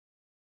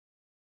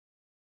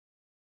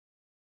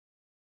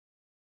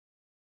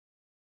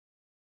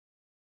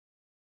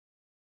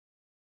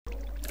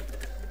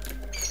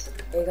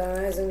Hey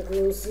guys, I'm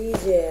Cool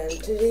CJ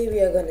and today we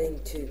are going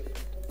to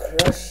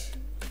crush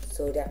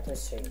Zodiac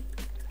Mystery.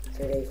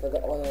 Today for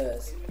the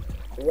honors.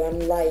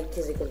 1 like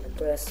is equal to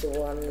press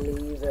 1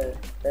 lever.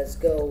 Let's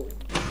go.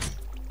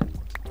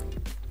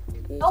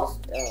 He just,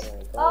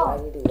 oh my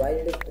god, why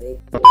did it break?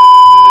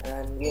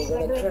 And we're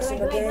gonna crush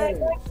him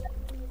again.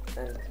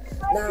 And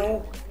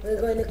now we're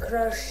going to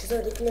crush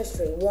Zodiac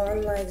Mystery.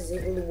 1 like is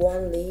equal to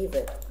 1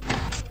 lever.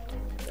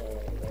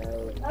 There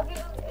we go.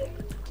 Okay.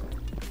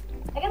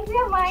 I can see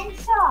a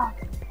Mineshaft.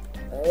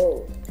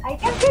 Oh. I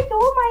can see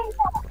 2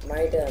 Mineshafts.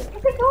 My turn. I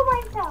can see 2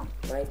 Mineshafts.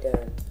 My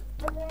turn.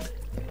 Okay.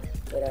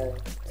 Get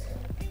out.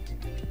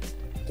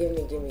 Give me.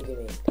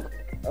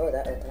 Oh,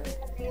 that was time.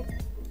 Okay.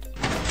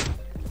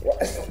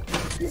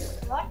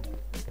 What? What?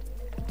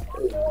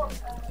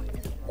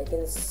 I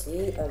can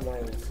see a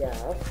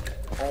Mineshaft.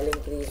 I'll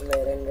increase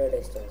my render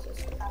distances.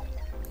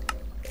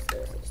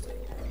 So 16.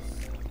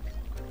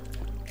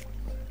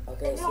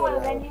 Okay, I see a lot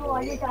When of you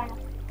want money. to turn.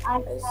 I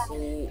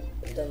see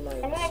the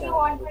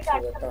Mineshaft which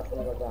you were talking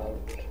about.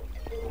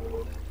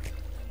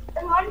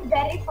 There's one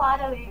very far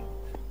away.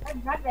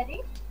 Not very.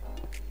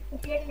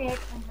 58.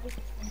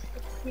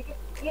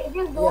 If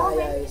you zoom Yeah, in,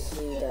 I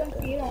see you that.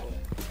 can see that.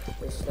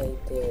 It's right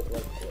there,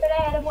 right Should there.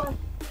 I remove?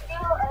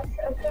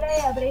 Should I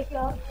break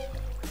your?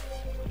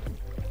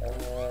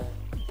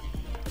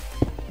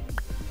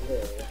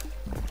 There.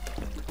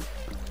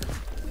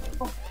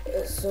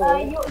 So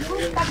You I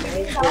start go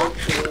digging down.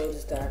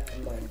 towards that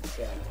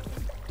Mineshaft.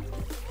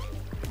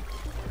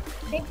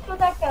 Dig to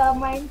that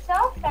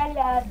Mineshaft and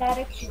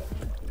direct you.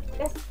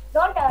 Just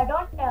don't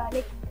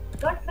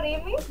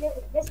frame me.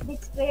 Just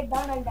dig straight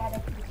down and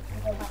direct you to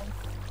the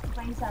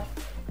Mineshaft.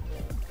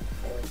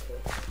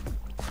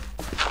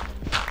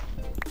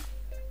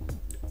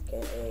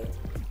 Okay.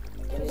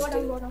 Can you Go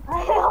still... down.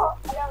 Hello.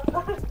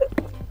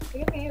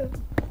 You.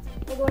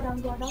 Go down.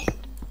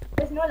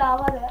 There's no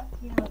lava there.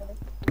 You know that.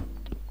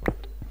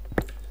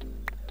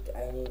 I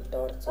need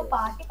torches. The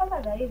particles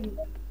are very weak.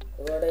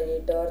 What I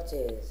need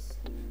torches.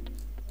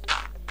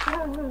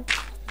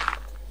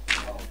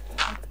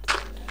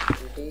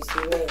 Do you see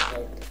my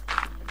head?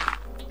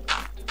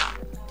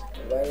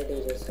 Why did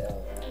you just...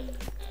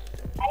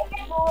 I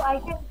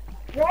can.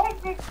 Where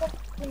did the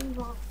thing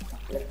go?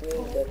 Let me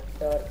get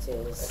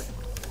torches.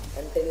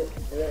 Until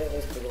where it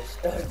is finished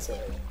torches.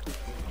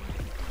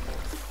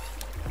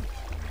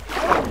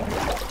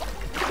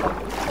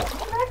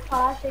 Not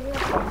fast.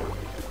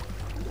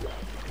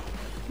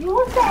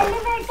 Use the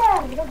elevator.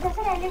 There's just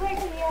an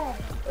elevator here.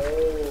 Oh.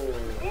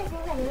 Please use the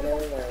Never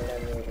elevator. mind,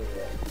 I'm not doing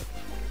that.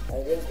 I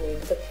just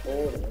need the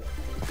coal.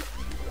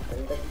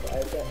 And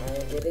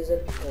there is a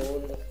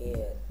coal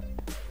here.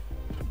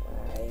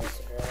 It's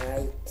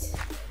right.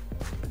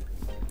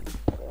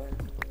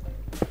 1,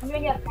 I'm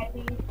going to get 2,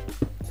 3,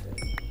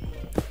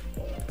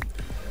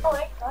 Oh,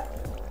 wait, what?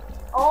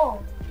 Oh.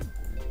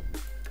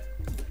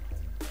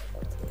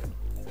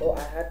 Oh, I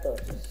had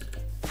torches.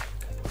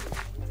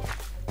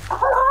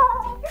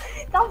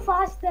 Come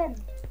fast then.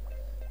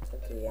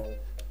 Okay, I'm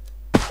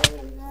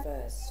coming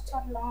fast.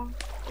 Not long.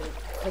 I'm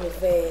coming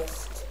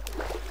fast.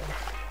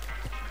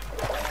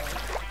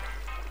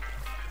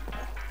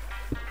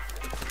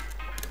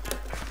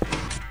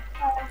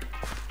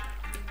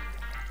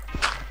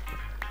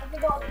 Okay,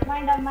 go.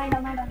 Mind down.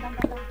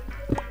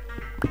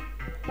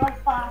 Not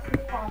fast,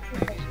 it's fast.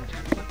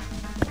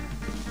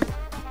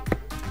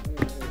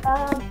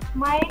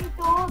 Mine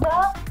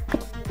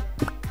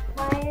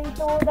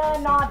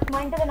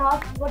to the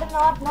north. Go to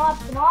north.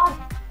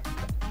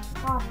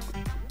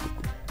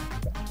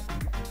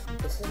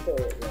 This is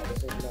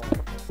not.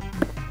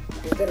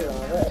 Is there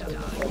lava at the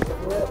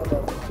somewhere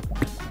above?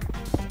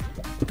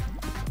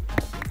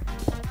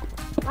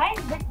 Mine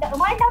down. Go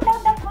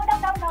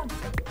down.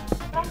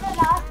 From the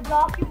last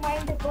block you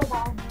mine, just go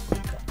down.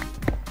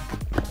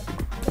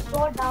 Just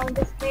go down,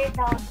 just straight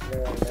down. No,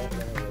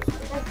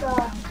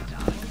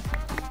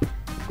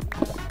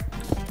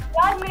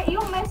 I'm not gonna use You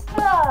missed.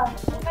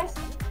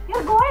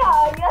 You're going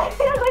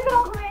you're going the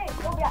wrong way.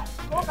 Go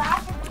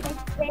back and dig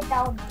straight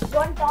down. Go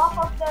on top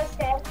of the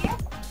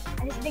staircase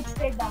and just dig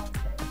straight down.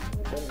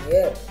 From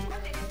here.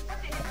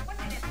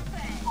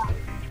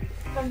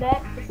 From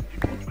there, just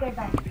dig straight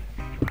down.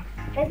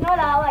 There's no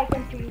lava, I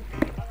can see.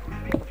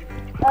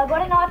 Go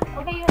to north.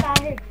 Okay, you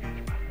landed.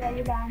 Yeah,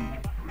 you landed.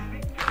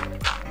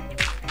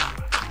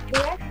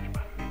 There.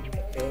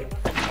 Okay.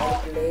 I'll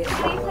place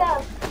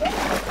Please, okay.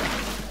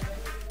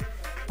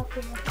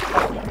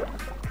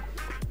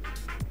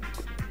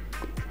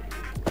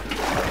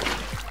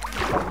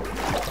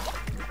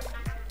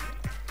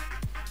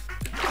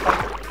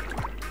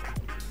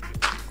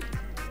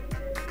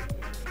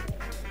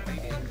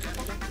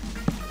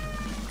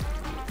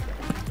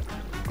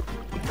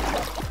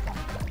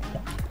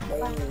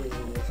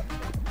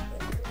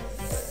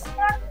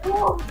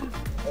 Wow.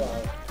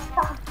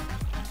 Stop.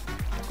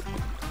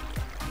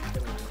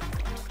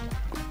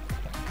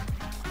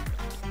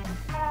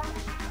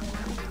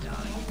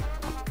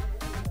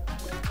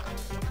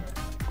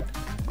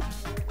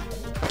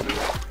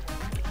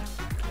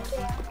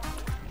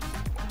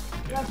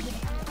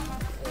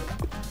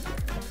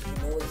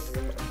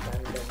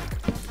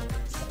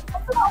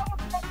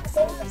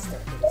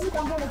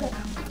 zombie villager.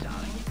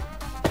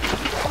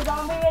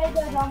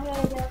 Zombie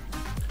villager.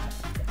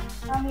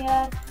 I'm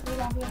here.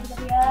 Zombie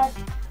villager here.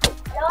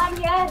 Hello, I'm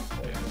here.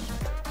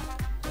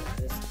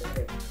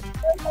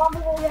 Zombie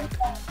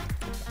villager.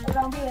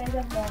 Zombie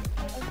villager here.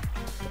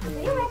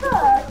 You make a...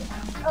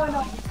 Oh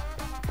no.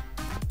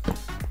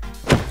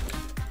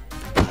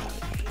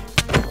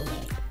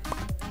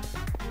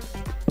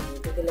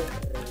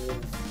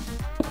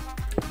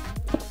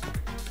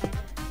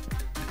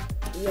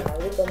 Yeah, how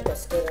do you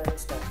composter and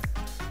stuff?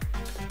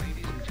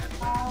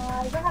 I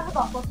don't have a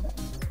composter.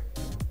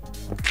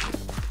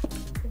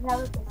 I have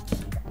a fish.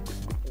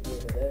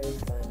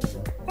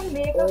 Can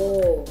make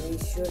oh, we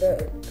should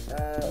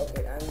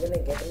okay, I'm gonna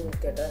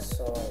get a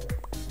saw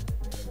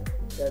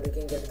so we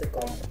can get the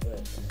composter.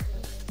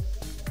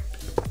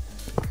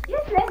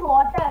 Yes, there's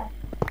water.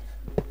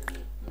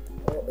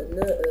 Oh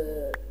no,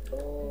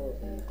 oh,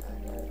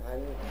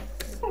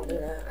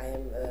 I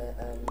am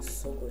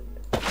so good.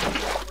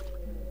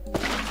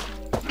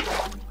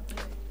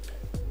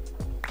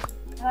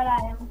 Where I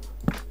am.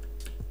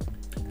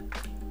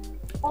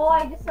 Oh,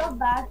 I just saw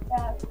bat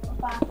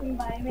passing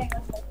by me. I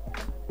was like,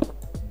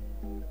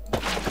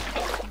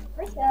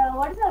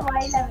 what is the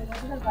Y level? What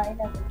is the Y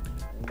level?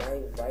 My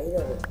Y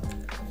level?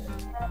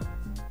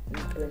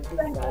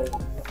 25.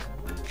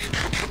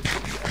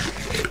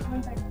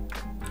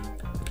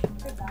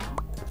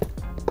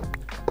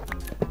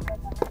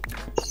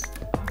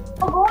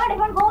 Oh, gold! I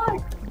got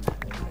gold!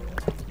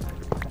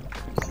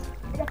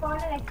 I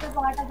found an extra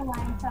part of the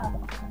Mineshaft.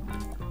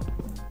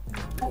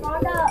 I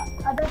found the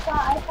other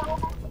part. I found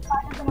a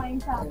part of the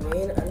Mineshaft. The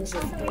main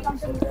unshifted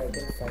so that I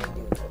can find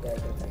you. Okay, I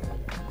can find you.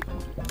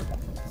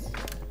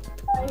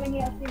 Even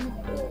you have seen it.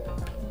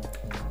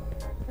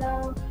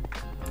 Hello.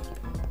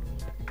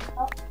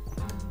 Oh.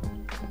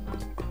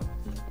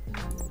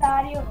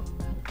 Sario.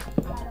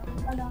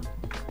 Oh no.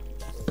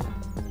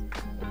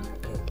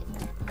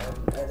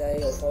 Okay.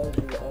 I found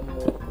you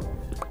more.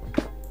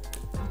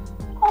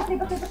 Oh,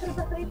 creeper. There's a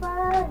creeper.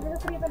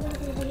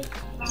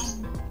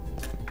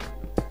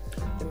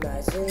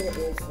 Imagine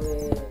if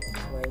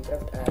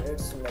Minecraft added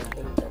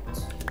smelting pets.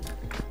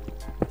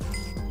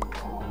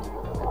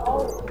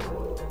 Oh.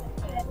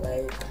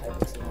 Like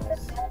Hypixel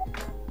has.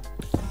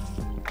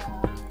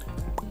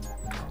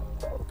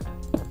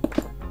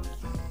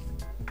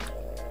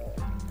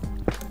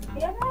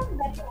 They are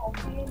very OP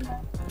in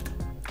that.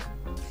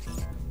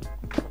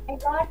 I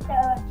got,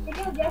 can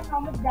you guess how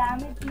much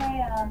damage my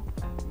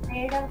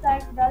radar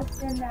sight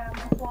does in my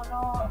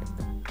solo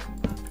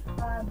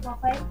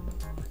profile?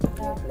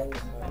 You're playing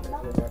hard,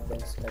 you're not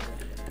playing steady.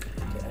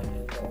 Okay, I'm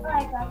going Oh, I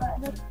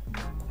got this.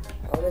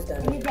 how much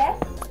damage? Can you guess?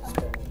 Just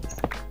tell me.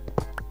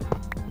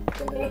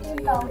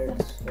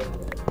 18,000.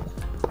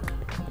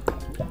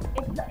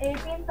 It's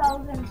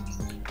 18,000.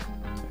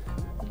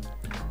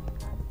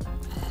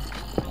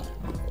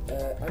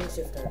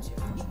 Unshift.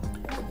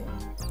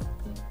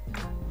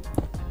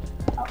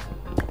 Okay.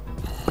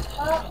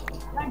 Oh,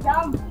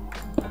 jump.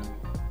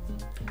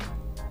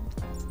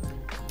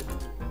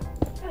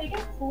 We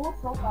get food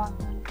so far.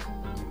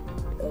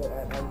 Oh,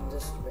 I'm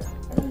just.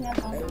 I'm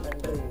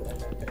under you.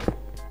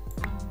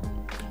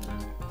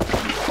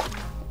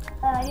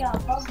 Yeah,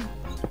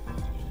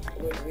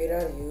 Wait, where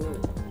are you?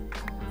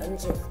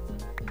 Unshift.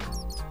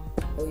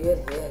 Oh, you're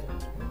here.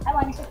 I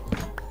want to.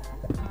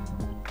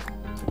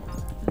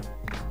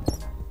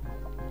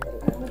 Well,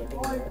 I'm getting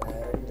more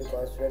iron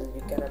because, well,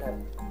 you cannot have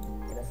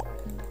enough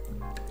iron.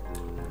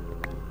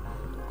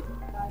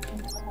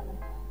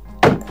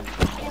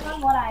 I want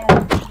more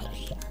iron.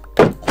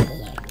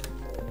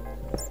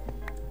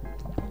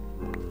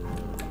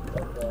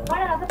 What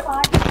another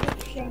part of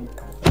this thing?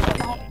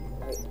 Okay.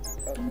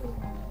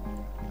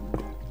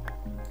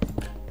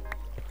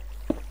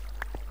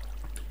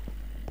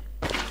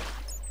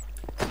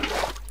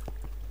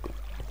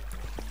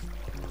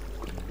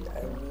 I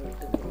need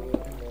to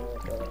create more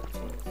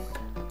torches.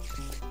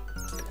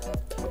 I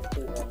have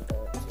 51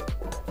 torches.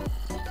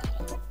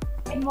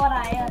 And more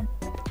iron.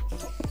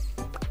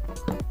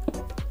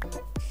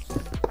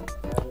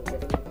 I'm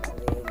getting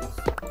rails.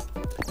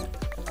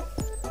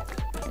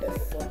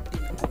 F40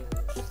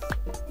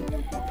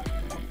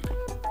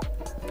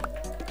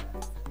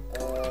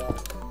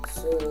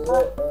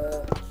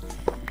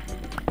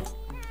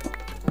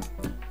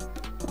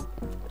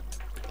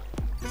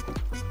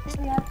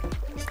 Yeah.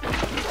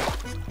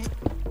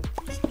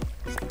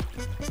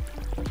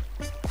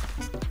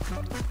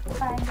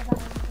 Find the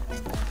iron.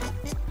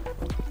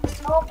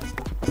 Oh,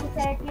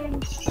 settling.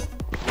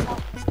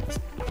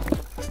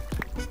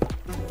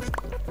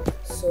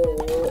 So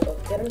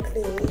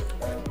currently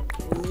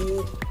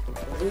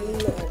we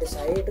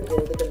decided to go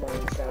to the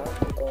Mineshaft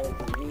because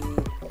we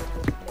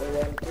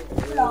wanted to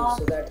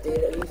so that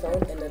there we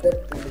found another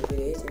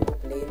village in the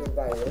plains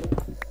biome,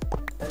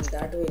 and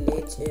that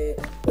village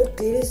but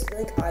there is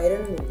like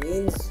iron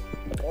veins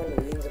upon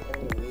veins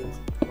upon veins.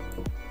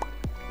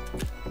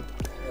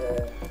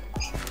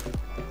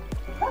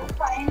 Don't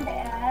find I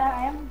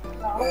am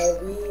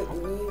lost. We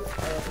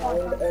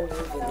found a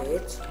new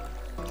village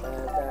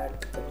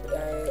that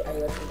I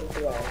got into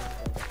 2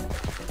 hours.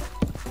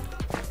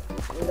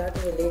 that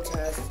village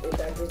has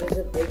that is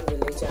a big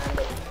village, and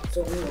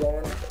so we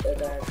want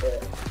that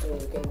so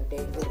we can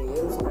take the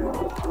rails and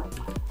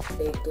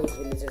take those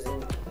villages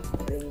and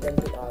bring them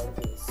to our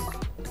base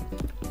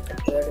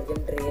so that we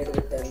can trade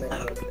with them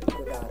and get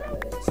good armor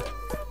and stuff.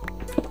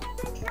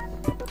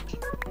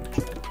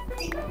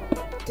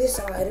 This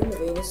iron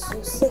vein is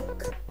so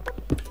sick.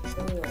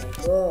 Oh my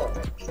god.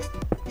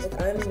 Like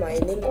I'm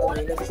mining a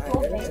vein of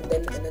iron and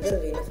then another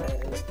vein of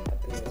iron appears.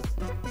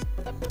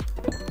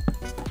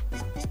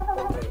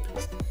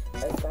 I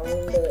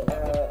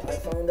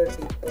found a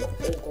deep. Oh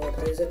god,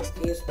 there is a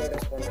cave spider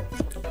spawner.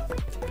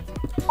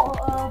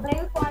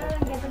 Brave spawner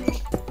and get a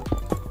loot.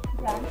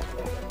 Done.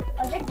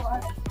 Oh, they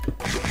got it.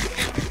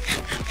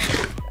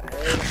 I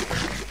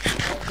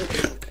have to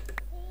drink.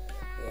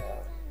 Yeah.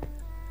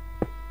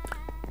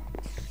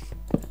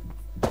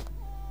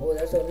 Oh,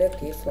 that's only a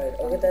cave spider.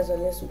 Okay, that's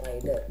only a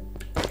spider.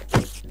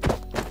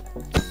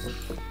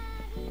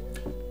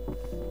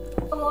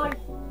 Gold. Get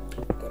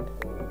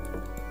gold.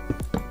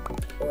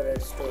 Oh,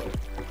 redstone.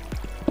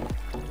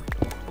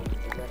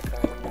 Did not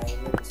find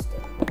diamonds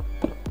then.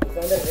 We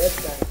found a red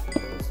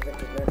diamond, but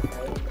did not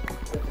find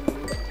the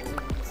blue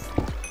diamonds.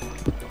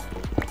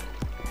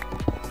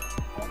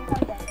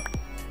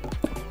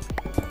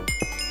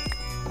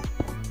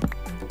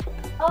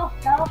 Oh,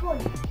 lava pool.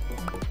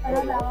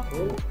 Another lava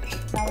Cool. pool.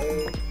 I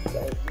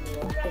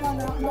want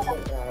to find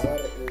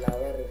like a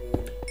lava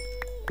ravine.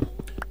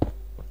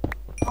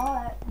 Oh,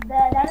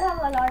 that have a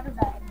lot of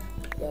diamonds.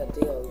 Yeah,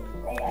 they all.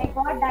 I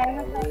got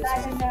diamonds from that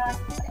and not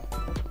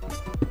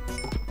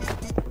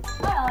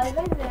always,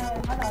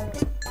 not always.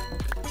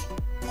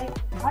 Like,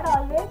 not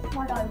always.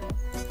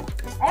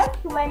 I have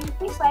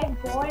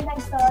 25 gold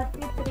and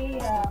 33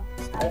 I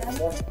have iron.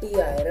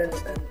 40 iron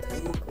and 3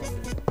 gold.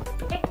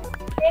 Take.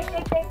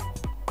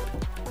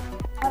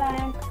 More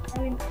iron. I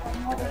mean,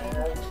 more I iron.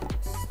 have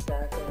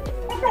stack of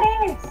Take the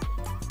rails.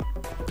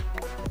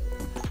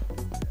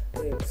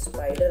 wait,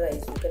 spider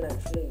eyes. We can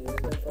actually use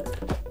them for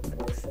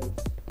potions.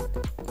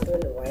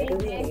 Well, why do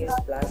we need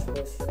splash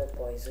potion of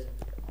poison?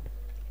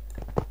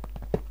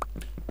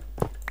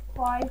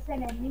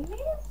 Poison enemies?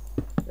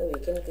 No, we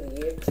can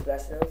create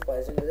splash of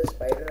poison with a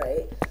spider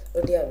eye.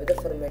 But yeah, with a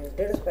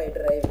fermented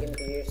spider eye, we can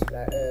create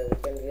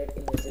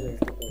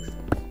invisibility potions.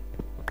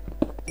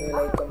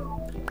 So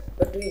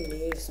but we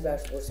need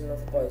splash potion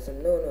of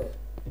poison. No.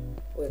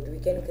 Wait, we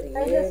can create.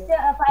 Just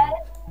fire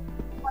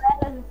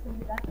resistance.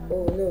 That's all.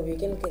 Oh no, we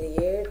can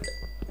create.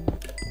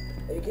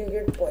 We can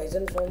get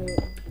poison from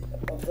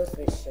puffer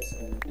fish as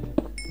well.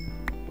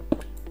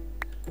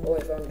 Oh, I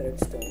found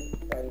redstone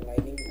while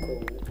mining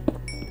coal.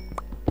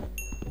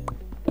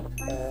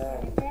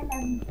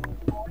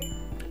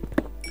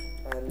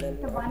 And then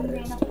after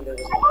redstone there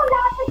was.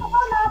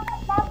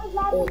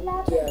 Oh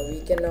yeah,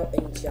 we can now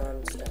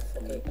enchant stuff.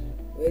 Okay,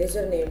 where is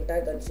your name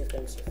tag? Unshift.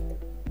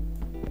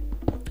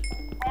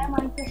 I am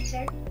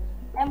unshifted.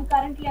 I am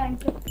currently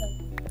unshifted.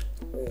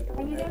 Wait, I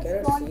I need a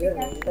cannot stone see your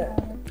name pickaxe. tag.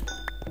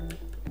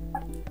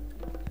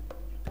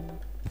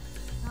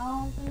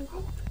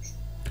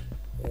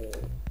 Wait.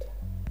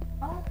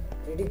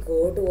 Did you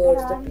go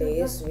towards the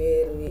place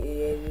where we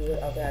were?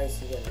 Okay, I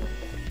see your name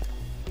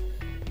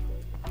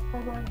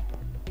tag.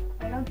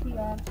 I don't see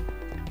her.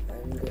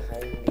 I'm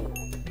behind you.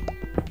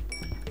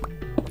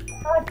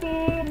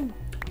 13.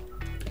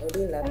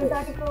 13 I'm lapis.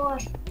 34.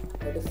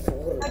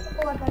 34.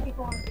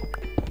 34.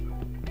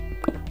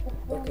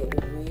 Okay,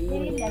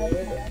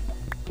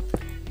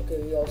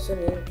 we also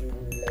need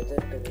leather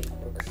to make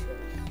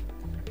bookshelves.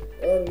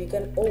 Or we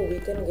can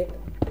get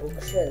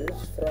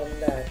bookshelves from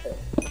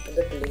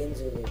the plains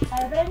village.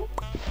 Library?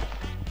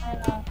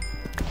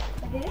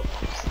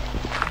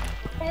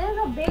 There is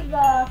a big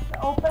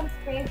open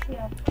space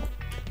here.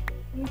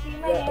 You see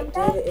my name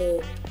tag?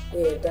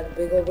 That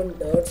big open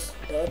dirt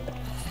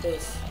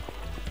space.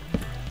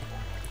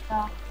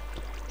 Yeah.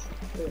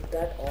 Dude,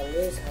 that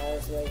always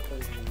has like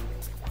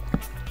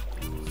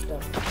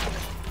stuff.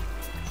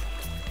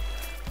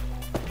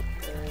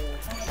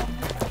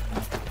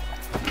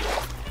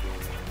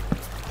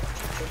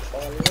 It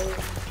always.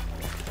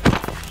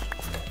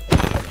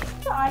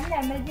 So on the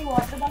MLG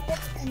water bucket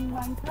in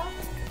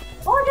Minecraft.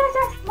 Oh, there's a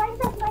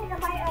Minecraft.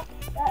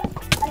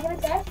 I get a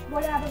chest.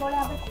 Golden apple.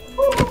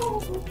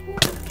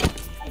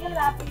 I get an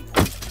apple.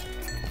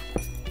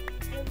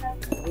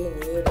 We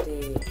need the.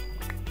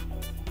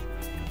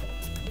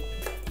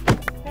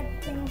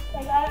 I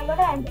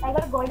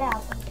got a golden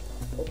apple.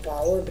 Oh,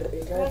 powered.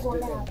 It has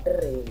detector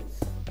rails.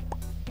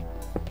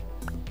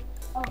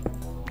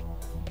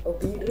 Oh,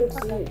 beetroot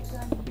seeds.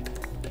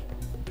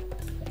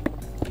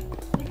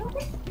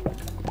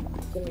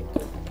 Can you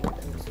get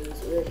beetroot seeds?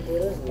 There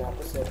is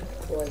lapis here.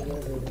 Oh, I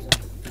hear beetroot.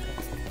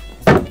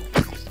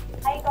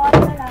 I got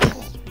an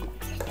apple.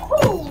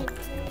 Oh!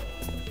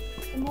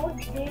 The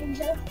most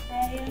dangerous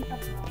variant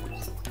of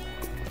mines.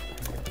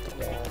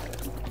 Yeah.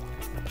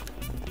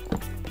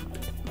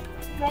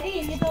 Very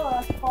easy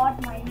to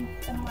spot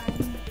mines.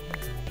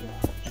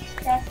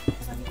 That's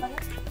what you call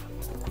it?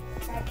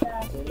 That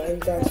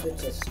Minecraft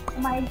switches.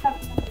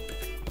 Mineshaft.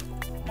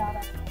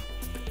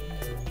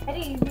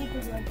 Very easy to do it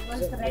It's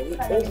because a red very.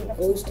 color Oh, is we the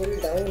go still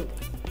down.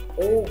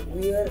 Oh,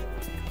 we are.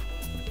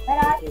 Where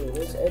are Okay,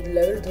 this at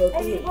level Let's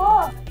 13. go.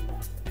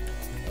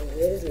 And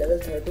here is level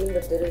 13,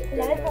 but there is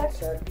Level the mine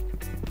shot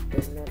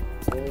does not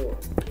go.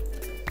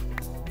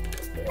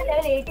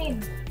 Level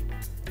 18.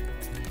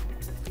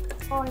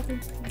 Oh, I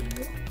can see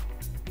you.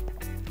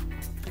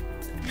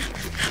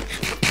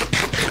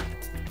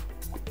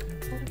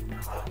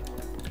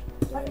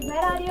 But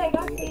where are you? I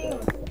don't see you.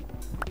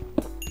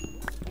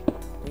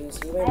 Do you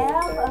see my I name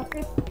have a tag?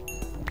 5th.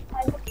 I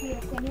look here.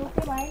 Can you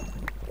see mine?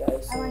 Yeah, I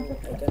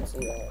can see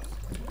that.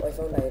 Oh, I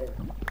found iron.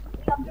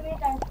 Come to me,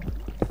 time.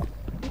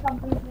 Come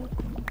to me.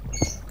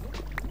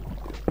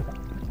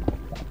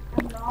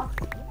 I'm lost.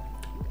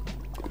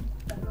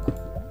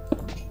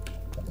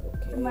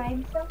 Okay.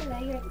 Mine's so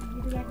very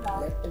easy to get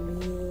lost. Let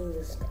me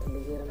just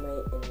clear my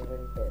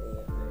inventory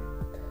a bit.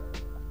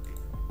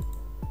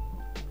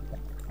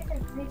 It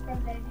is big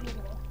and very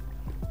low.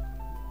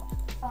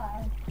 Oh,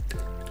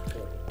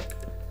 Okay.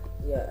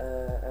 Yeah,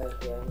 I'm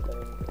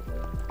coming to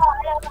here.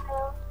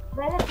 hello.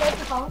 Where is place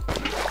you found?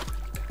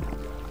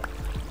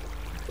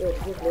 Yeah, if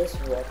you place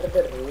water,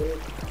 the rail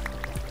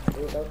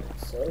goes out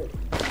itself.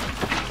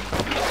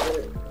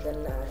 Well, then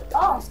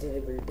our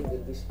stability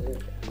will be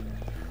saved.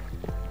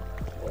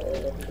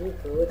 Let me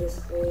go this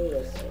way.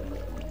 Yes.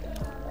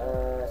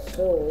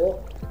 So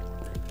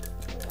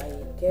I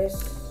guess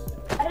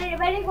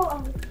Where you go?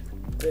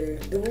 we'll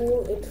do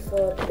it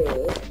for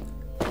today.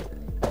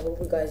 I hope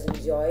you guys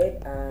enjoyed,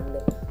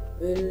 and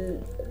we'll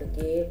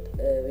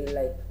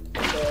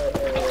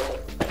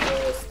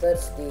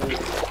search the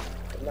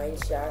mine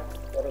shaft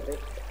for a bit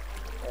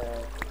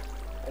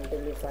until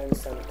we find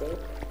something.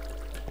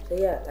 So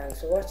yeah,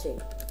 thanks for watching.